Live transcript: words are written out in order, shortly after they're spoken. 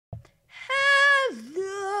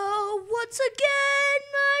once again,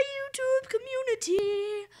 my YouTube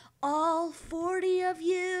community, all 40 of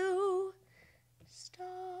you.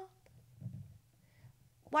 Stop.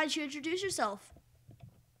 Why don't you introduce yourself?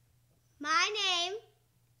 My name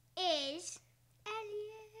is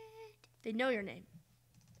Elliot. They know your name.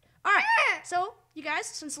 All right, so you guys,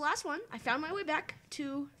 since the last one, I found my way back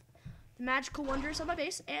to the magical wonders of my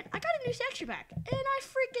base, and I got a new texture pack, and I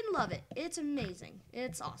freaking love it. It's amazing.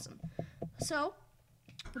 It's awesome. So,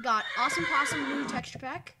 we got Awesome Possum new texture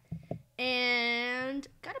pack, and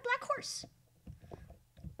got a black horse.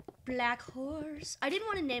 Black horse. I didn't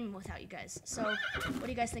want to name him without you guys, so what do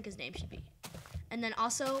you guys think his name should be? And then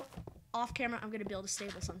also, off camera, I'm going to build a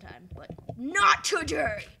stable sometime, but not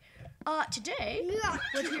today. Today,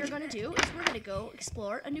 what we are going to do is we're going to go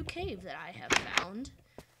explore a new cave that I have found.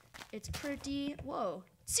 It's pretty, whoa.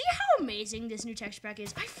 See how amazing this new texture pack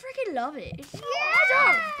is? I freaking love it. It's so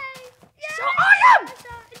awesome. Yay! So awesome.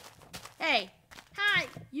 Hey. Hi.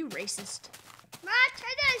 You racist.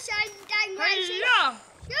 Hello.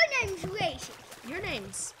 Your name's racist. Your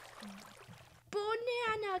name's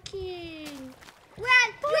Banana King. Well,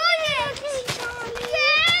 your name's King Charlie.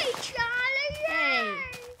 Yay, Charlie. Yay.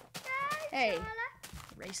 Hey.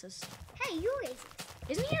 Charlie. Racist. Hey, you racist.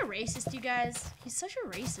 Isn't he a racist, you guys? He's such a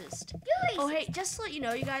racist. You racist. Oh, hey, just to let you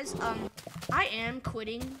know, you guys, I am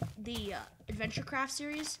quitting the Adventure Craft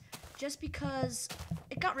series just because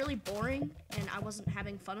it got really boring and I wasn't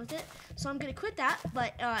having fun with it. So I'm going to quit that,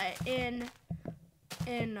 but in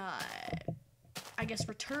I guess,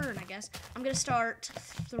 return, I'm going to start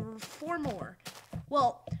 4 more.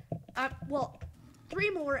 Well, 3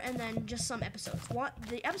 more and then just some episodes.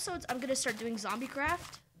 The episodes, I'm going to start doing Zombie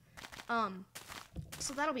Craft.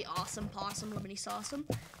 So that'll be awesome, possum, lemony sauceum.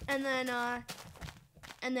 And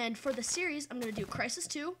then for the series, I'm gonna do Crisis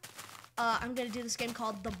 2. I'm gonna do this game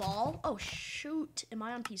called The Ball. Oh shoot, am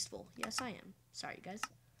I on peaceful? Yes, I am. Sorry, guys.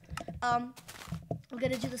 I'm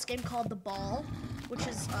gonna do this game called The Ball, which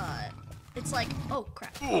is it's like, oh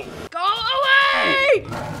crap. Go away!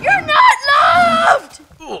 You're not loved!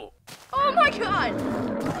 Oh my god.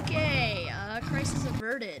 Okay, crisis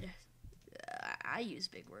averted. I use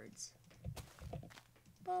big words.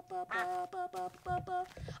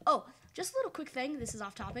 Oh, just a little quick thing. This is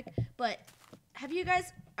off topic, but have you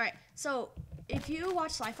guys? All right. So if you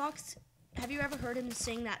watch Sly Fox, have you ever heard him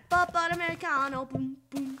sing that "Papa Americano"? Boom,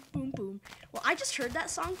 boom, boom, boom. Well, I just heard that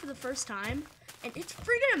song for the first time, and it's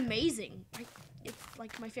freaking amazing. It's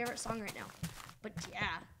like my favorite song right now. But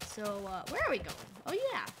yeah. So where are we going? Oh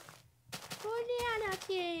yeah. Banana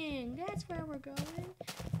King, that's where we're going.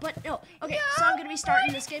 But no, okay, so I'm gonna be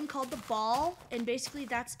starting this game called The Ball, and basically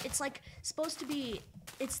it's like supposed to be,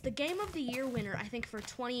 it's the Game of the Year winner, I think, for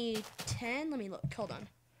 2010. Let me look, hold on.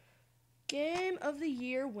 Game of the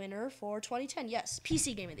Year winner for 2010, yes,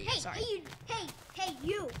 PC Game of the Year, sorry. Hey,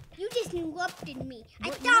 you just interrupted me. I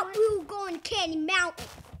What, thought we were going to Candy Mountain.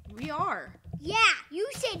 We are. Yeah, you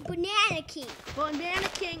said Banana King. Banana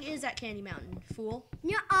King is at Candy Mountain, fool.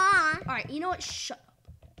 Nuh-uh. All right, you know what? Shut up.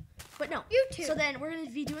 But no. You too. So then we're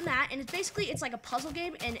gonna be doing that, and it's basically like a puzzle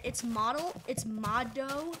game, and it's motto,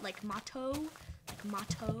 like motto.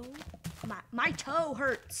 My toe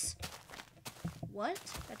hurts. What?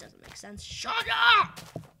 That doesn't make sense. Shut up!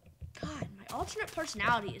 God, my alternate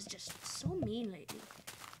personality is just so mean lately.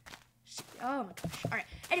 Oh my gosh. All right.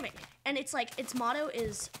 Anyway, and it's like its motto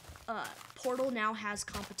is. Portal now has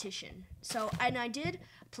competition. So, and I did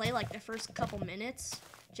play like the first couple minutes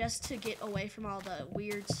just to get away from all the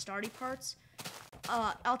weird starty parts.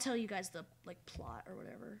 I'll tell you guys the like plot or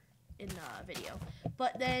whatever in the video.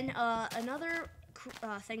 But then another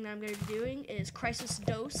thing that I'm going to be doing is Crisis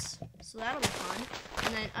Dose. So that'll be fun.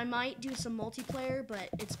 And then I might do some multiplayer, but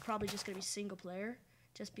it's probably just going to be single player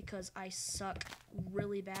just because I suck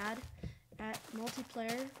really bad at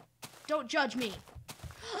multiplayer. Don't judge me.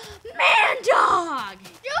 Man dog!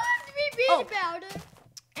 You don't have to be mean about it.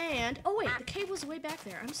 And, oh wait, the cave was way back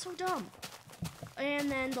there. I'm so dumb. And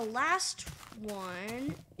then the last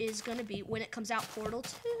one is going to be when it comes out, Portal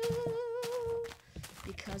 2.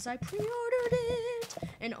 Because I pre-ordered it.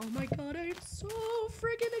 And oh my god, I'm so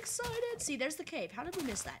friggin' excited. See, there's the cave. How did we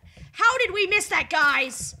miss that? How did we miss that,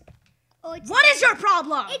 guys? Oh, what is your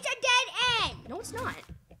problem? It's a dead end. No, it's not.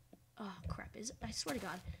 Oh, crap. Is it? I swear to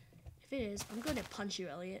god. If it is, I'm going to punch you,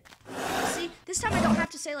 Elliot. See, this time I don't have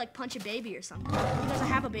to say, like, punch a baby or something. Because I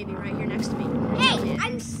have a baby right here next to me. Hey,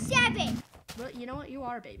 I'm 7. Well, you know what? You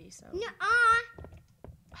are a baby, so.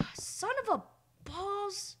 Nuh-uh. Son of a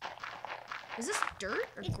balls. Is this dirt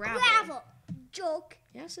or It's gravel? gravel. Joke.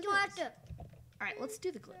 Yes, it Don't is. have to. All right, let's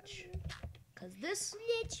do the glitch. Because this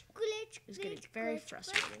Glitch. is getting very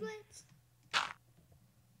frustrating.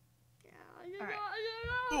 Alright.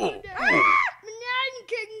 Banana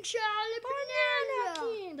King, Charlie. Banana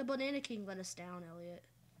King. The Banana King let us down, Elliot.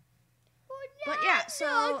 But yeah,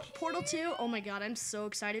 so Portal 2. Oh my god, I'm so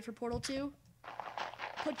excited for Portal 2.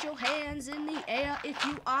 Put your hands in the air if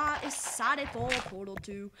you are excited for Portal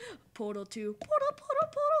 2. Portal 2. Portal.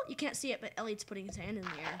 You can't see it, but Elliot's putting his hand in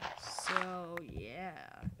the air. So, yeah.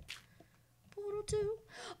 Portal 2.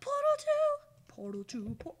 Portal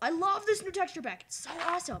 2. I love this new texture pack. It's so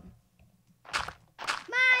awesome.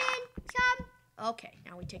 Okay,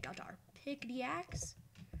 now we take out our pickety axe.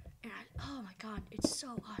 And oh my god, it's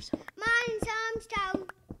so awesome. Mine some stone.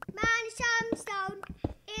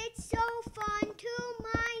 It's so fun to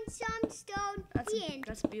mine some stone.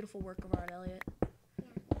 That's beautiful work of art, Elliot.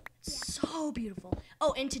 It's so beautiful.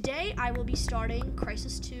 Oh, and today I will be starting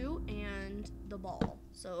Crisis 2 and the ball.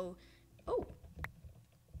 So,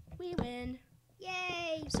 we win.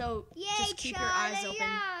 Yay. So, Yay, just keep Charlie, your eyes open.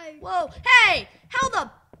 yay. Whoa, hey! How the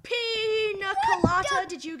pina colada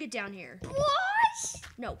did you get down here? What?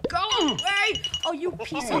 No, go away! Oh, you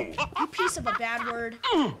piece of a bad word.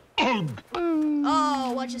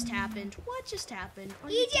 Oh, what just happened? What just happened?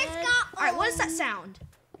 You just got. All right, what is that sound?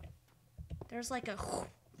 There's like a.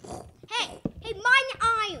 Hey, mine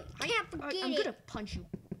iron. Can't forget I'm it. gonna punch you.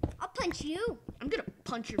 I'll punch you. I'm gonna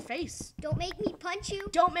punch your face. Don't make me punch you.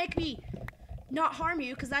 Don't make me not harm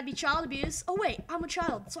you, because that'd be child abuse. Oh wait, I'm a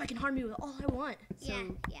child, so I can harm you with all I want. So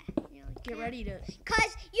Yeah. get ready to.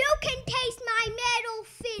 Cause you can taste my metal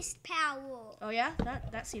fist power. Oh yeah,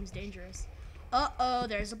 that seems dangerous. Uh-oh,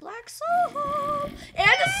 there's a black soul and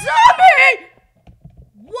a zombie.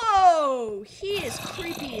 Whoa, he is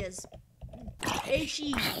creepy as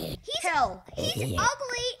H-E. Hell. He's ugly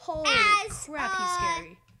Holy as crap, he's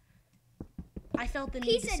scary. I felt the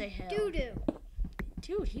need to say hell. doo-doo.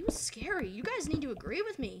 Dude, he was scary. You guys need to agree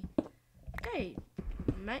with me. Okay.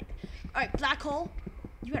 Alright, black hole.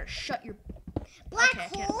 You better shut your... Black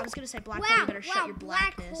okay, hole? I was going to say black hole. You better shut your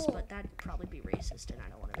black blackness, hole. but that'd probably be racist, and I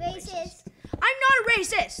don't want to be Racist. racist. I'm not a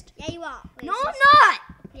racist. Yeah, you are. No, Racist. I'm not.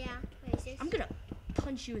 Yeah, racist. I'm going to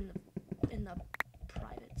punch you in the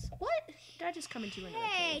privates. What? Did I just come into another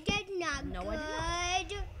Hey, cave? that's not No, good. I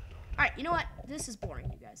did Alright, you know what? This is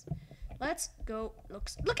boring, you guys. Let's go. Look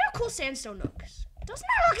how cool sandstone looks. Doesn't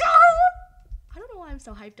that look cool? I don't know why I'm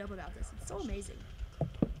so hyped up about this. It's so amazing.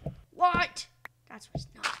 What? That's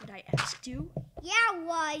not what I asked you. Yeah, it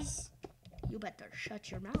was. You better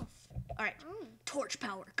shut your mouth. Alright, torch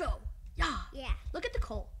power, go. Yeah. Look at the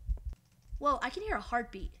coal. Whoa, I can hear a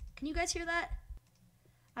heartbeat. Can you guys hear that?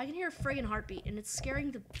 I can hear a friggin' heartbeat, and it's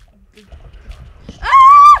scaring the...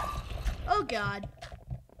 Ah! Oh, God.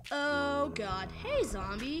 Oh, God. Hey,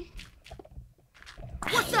 zombie.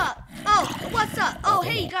 What's up? Oh, what's up? Oh,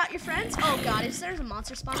 hey, you got your friends? Oh, God, if there's a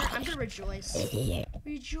monster spawner, I'm gonna rejoice.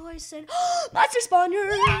 Rejoice and... monster spawner!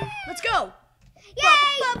 Yeah. Let's go!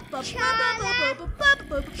 Yay!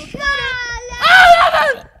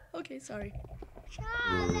 Okay, sorry.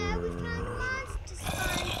 Charlie, we found a monster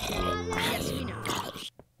spawn, Charlie. Yes, we know.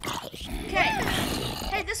 Okay.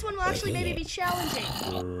 Hey, this one will actually maybe be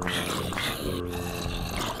challenging.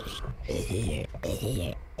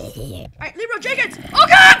 Alright, Leroy Jenkins! Oh,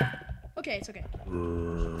 God! Okay, it's okay.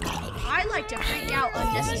 I like to freak out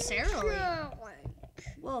unnecessarily.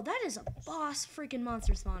 Whoa, that is a boss freaking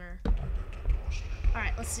monster spawner.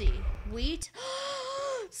 Alright, let's see. Wheat.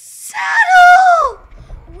 Saddle!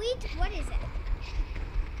 Wheat, what is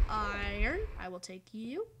it? Iron. I will take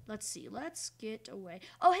you. Let's see. Let's get away.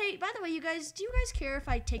 Oh, hey, by the way, you guys, do you guys care if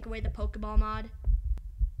I take away the Pokeball mod?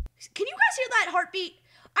 Can you guys hear that heartbeat?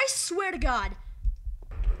 I swear to God.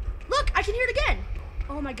 Look, I can hear it again.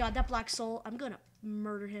 Oh my God, that black soul. I'm gonna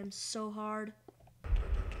murder him so hard.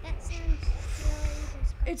 That sounds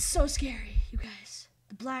really It's so scary, you guys.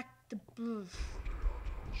 The blue.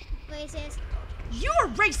 racist. You're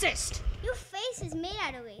racist! Your face is made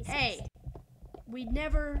out of racist. Hey, we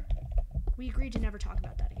agreed to never talk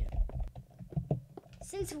about that again.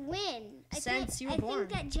 Since when? Since you were born.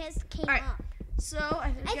 I think that just came All right. up. So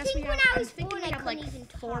I guess think we when have. I I'm was thinking born, we I have like couldn't even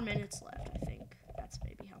 4 talk. minutes left. I think that's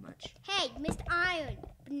maybe how much. Hey, Mr. Iron.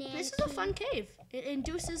 Banana This is a King. fun cave. It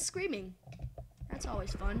induces screaming. That's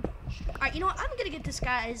always fun. All right, you know what? I'm gonna get this,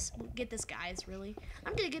 guys. Really.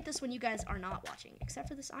 I'm gonna get this when you guys are not watching, except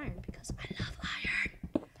for this iron because I love iron.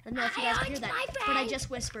 I don't know if you guys can hear that, but I just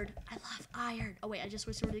whispered, I love iron. Oh wait, I just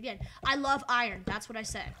whispered it again. I love iron. That's what I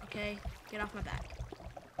said. Okay, get off my back.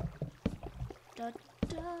 Da,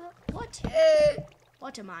 da. What?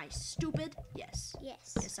 What am I, stupid? Yes.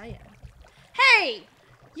 Yes. Yes, I am. Hey!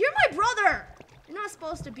 You're my brother! You're not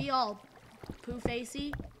supposed to be all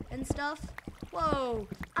poo-facey and stuff. Whoa.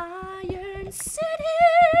 Iron City!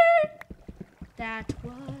 That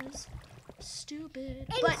was stupid.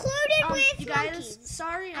 Included with you guys, monkeys.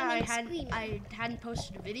 sorry I I mean hadn't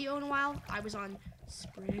posted a video in a while. I was on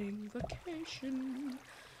spring vacation.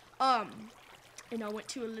 Went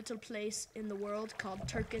to a little place in the world called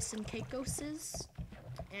Turkis and Caicos,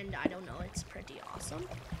 and I don't know, it's pretty awesome.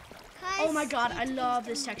 Oh my god, I love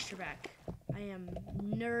this texture pack. I am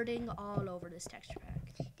nerding all over this texture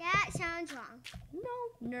pack. That sounds wrong.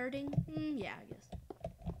 No, nerding? Yeah, I guess.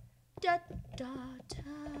 Da, da, da,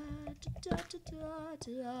 da, da, da,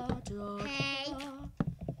 da, da. Hey.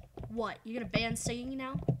 What? You're gonna ban singing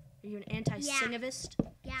now? Are you an anti-singivist?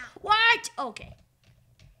 Yeah. What? Okay.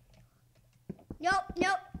 Nope.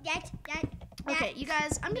 That. Okay, you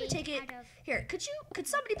guys, I'm gonna take it. out of- Here, could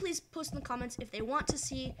somebody please post in the comments if they want to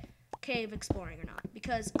see cave exploring or not?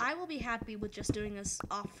 Because I will be happy with just doing this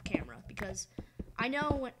off camera. Because I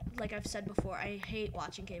know, like I've said before, I hate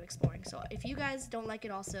watching cave exploring. So if you guys don't like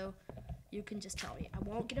it, also, you can just tell me. I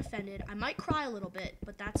won't get offended. I might cry a little bit,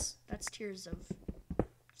 but that's tears of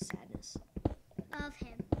sadness. Of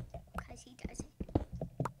him, because he does it.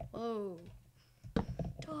 Whoa,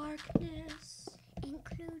 darkness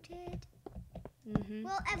Included. Mm-hmm.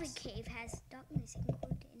 Well, every cave has darkness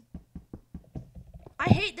included. I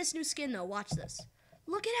hate this new skin though. Watch this.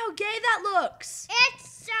 Look at how gay that looks.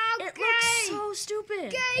 It's so It gay. looks so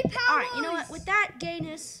stupid. Gay powers. All right, you know what? With that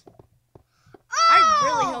gayness, Oh! I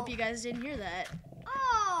really hope you guys didn't hear that.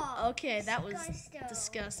 Oh. Okay, that was Disgusto.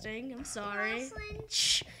 disgusting. I'm sorry. Crossland.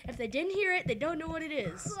 Shh. If they didn't hear it, they don't know what it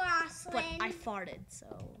is. But Crossland. I farted, so.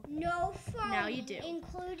 No phone. Now you do.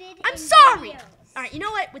 Included. I'm in sorry. videos. All right, you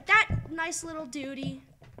know what? With that nice little duty.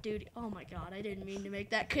 Oh my God, I didn't mean to make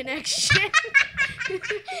that connection.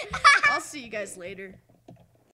 I'll see you guys later.